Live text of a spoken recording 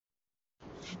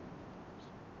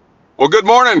Well, good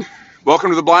morning. Welcome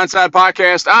to the Blindside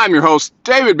Podcast. I'm your host,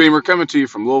 David Beamer, coming to you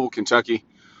from Louisville, Kentucky,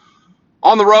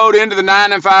 on the road into the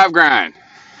 9 and 5 grind.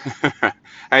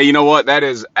 Hey, you know what? That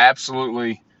is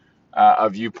absolutely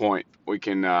a viewpoint. We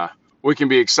can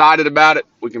be excited about it.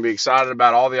 We can be excited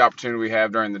about all the opportunity we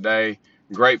have during the day.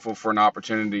 Grateful for an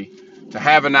opportunity to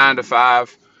have a 9 to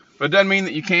 5, but it doesn't mean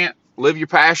that you can't live your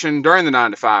passion during the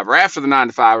 9 to 5, or after the 9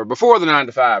 to 5, or before the 9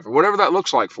 to 5, or whatever that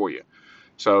looks like for you.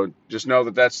 So just know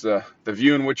that that's the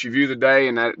view in which you view the day,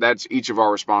 and that's each of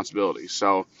our responsibilities.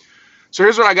 So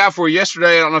here's what I got for you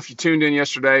yesterday. I don't know if you tuned in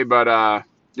yesterday, but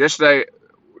yesterday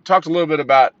we talked a little bit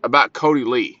about Cody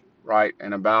Lee, right,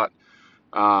 and about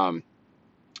um,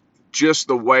 just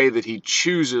the way that he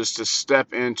chooses to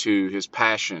step into his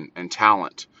passion and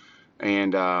talent.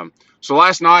 And so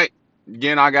last night,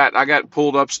 again, I got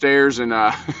pulled upstairs and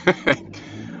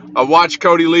I watched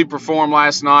Cody Lee perform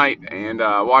last night, and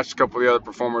watched a couple of the other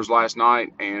performers last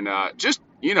night, and just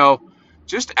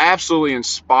absolutely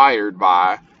inspired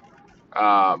by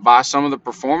some of the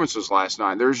performances last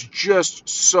night. There's just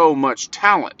so much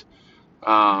talent.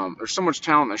 There's so much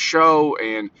talent in the show,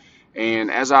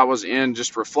 and as I was in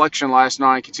just reflection last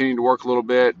night, continuing to work a little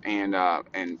bit, and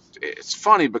it's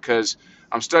funny because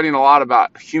I'm studying a lot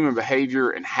about human behavior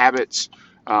and habits,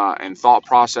 and thought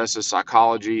processes,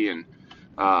 psychology, and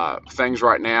things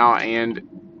right now. And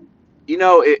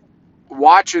it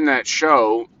watching that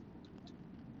show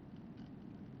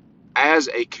as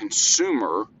a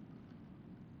consumer,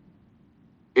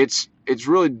 it's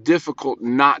really difficult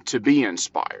not to be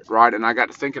inspired, right? And I got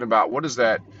to thinking about what is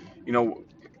that, you know,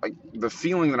 like the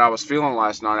feeling that I was feeling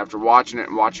last night after watching it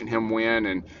and watching him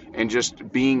win, and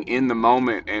just being in the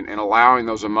moment, and allowing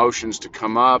those emotions to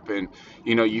come up, and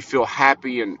you feel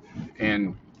happy, and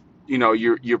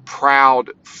you're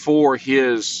proud for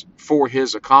his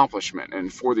accomplishment,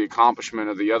 and for the accomplishment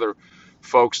of the other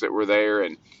folks that were there,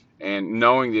 and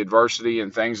knowing the adversity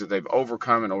and things that they've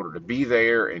overcome in order to be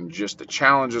there, and just the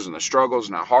challenges and the struggles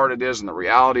and how hard it is, and the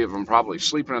reality of them probably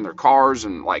sleeping in their cars,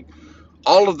 and like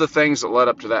all of the things that led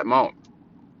up to that moment.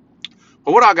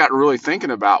 But what I got really thinking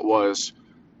about was,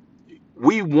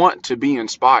 we want to be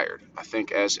inspired. I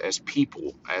think as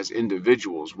people, as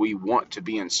individuals, we want to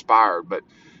be inspired. But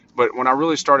when I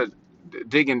really started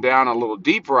digging down a little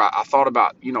deeper, I thought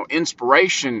about,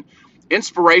 inspiration.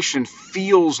 Inspiration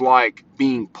feels like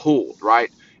being pulled,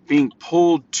 right? Being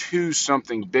pulled to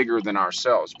something bigger than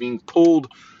ourselves, being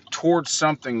pulled towards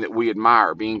something that we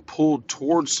admire, being pulled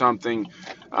towards something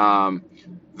um,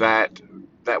 that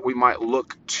we might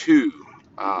look to,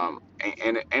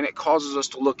 and it causes us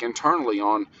to look internally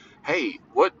on, hey,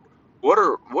 what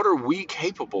are we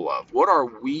capable of? What are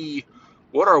we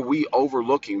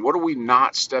overlooking? What are we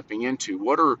not stepping into?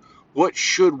 What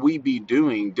should we be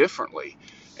doing differently?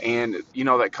 And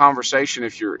that conversation,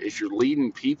 if you're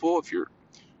leading people, if you're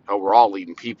oh, we're all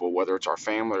leading people, whether it's our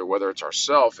family or whether it's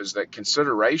ourselves, is that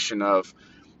consideration of,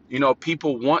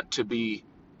 people want to be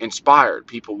inspired.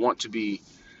 People want to be,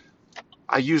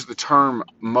 I use the term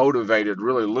motivated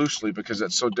really loosely because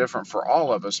it's so different for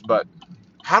all of us, but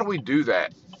how do we do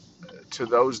that to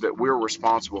those that we're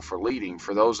responsible for leading,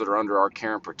 for those that are under our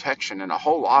care and protection? And a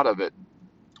whole lot of it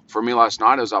for me last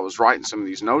night, as I was writing some of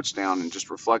these notes down and just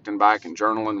reflecting back and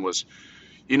journaling, was,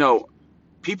 you know,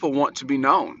 people want to be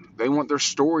known. They want their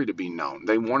story to be known.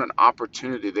 They want an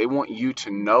opportunity. They want you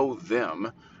to know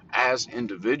them as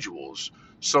individuals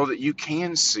so that you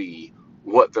can see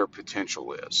what their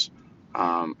potential is.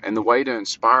 And the way to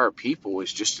inspire people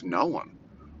is just to know them,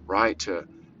 right? To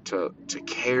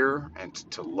care, and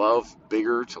to love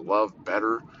bigger, to love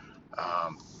better,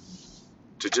 um,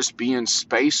 to just be in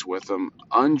space with them,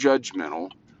 unjudgmental,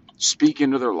 speak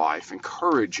into their life,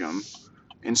 encourage them,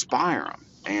 inspire them.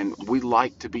 And we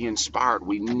like to be inspired.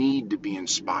 We need to be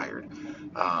inspired.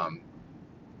 Um,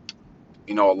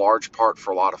 a large part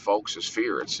for a lot of folks is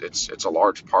fear. It's a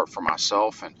large part for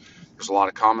myself. And there's a lot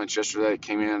of comments yesterday that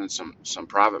came in, and some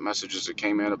private messages that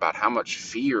came in about how much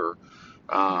fear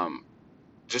um,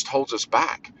 just holds us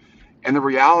back. And the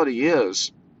reality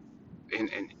is, and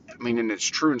I mean, and it's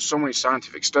true in so many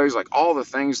scientific studies, like all the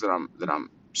things that I'm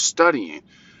studying.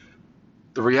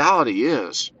 The reality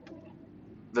is,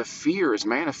 the fear is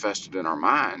manifested in our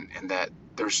mind, and that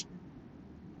there's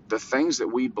the things that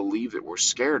we believe that we're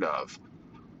scared of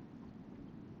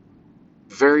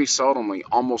very seldomly,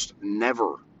 almost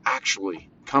never actually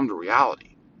come to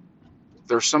reality.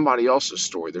 There's somebody else's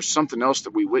story. There's something else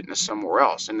that we witnessed somewhere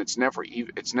else, and it's never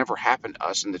happened to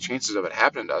us, and the chances of it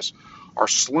happening to us are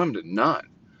slim to none.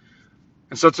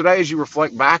 And so today, as you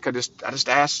reflect back, I just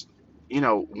ask,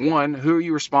 one, who are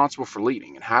you responsible for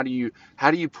leading, and how do you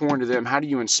pour into them? How do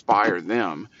you inspire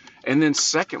them? And then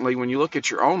secondly, when you look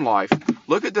at your own life,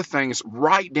 look at the things,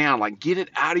 write down, like get it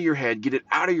out of your head, get it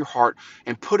out of your heart,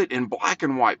 and put it in black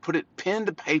and white, put it pen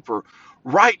to paper,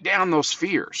 write down those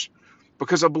fears.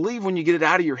 Because I believe when you get it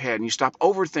out of your head and you stop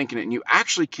overthinking it and you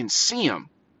actually can see them,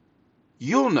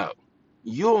 you'll know,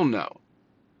 you'll know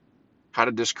how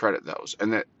to discredit those,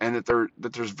 and that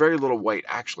there's very little weight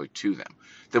actually to them.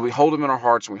 That we hold them in our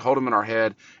hearts and we hold them in our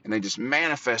head, and they just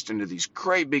manifest into these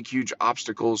great big huge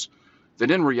obstacles that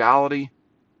in reality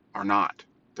are not.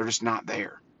 They're just not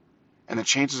there. And the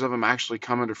chances of them actually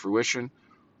coming to fruition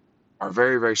are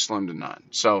very, very slim to none.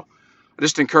 So I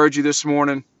just encourage you this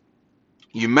morning.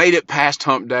 You made it past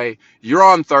hump day. You're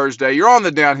on Thursday. You're on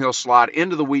the downhill slide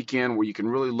into the weekend where you can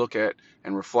really look at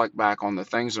and reflect back on the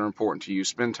things that are important to you.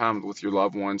 Spend time with your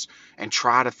loved ones and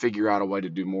try to figure out a way to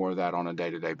do more of that on a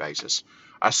day-to-day basis.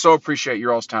 I so appreciate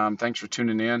your all's time. Thanks for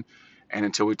tuning in. And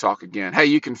until we talk again, hey,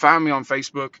 you can find me on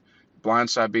Facebook,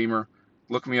 Blindside Beamer.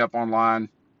 Look me up online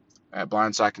at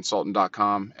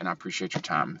blindsideconsultant.com, and I appreciate your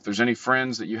time. If there's any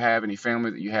friends that you have, any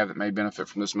family that you have that may benefit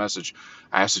from this message,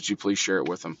 I ask that you please share it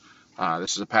with them.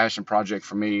 This is a passion project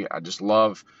for me. I just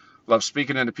love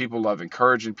speaking into people, love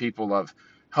encouraging people, love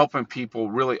helping people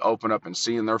really open up and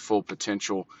seeing their full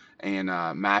potential and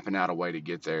mapping out a way to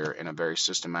get there in a very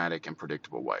systematic and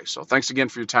predictable way. So thanks again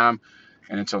for your time,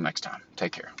 and until next time,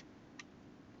 take care.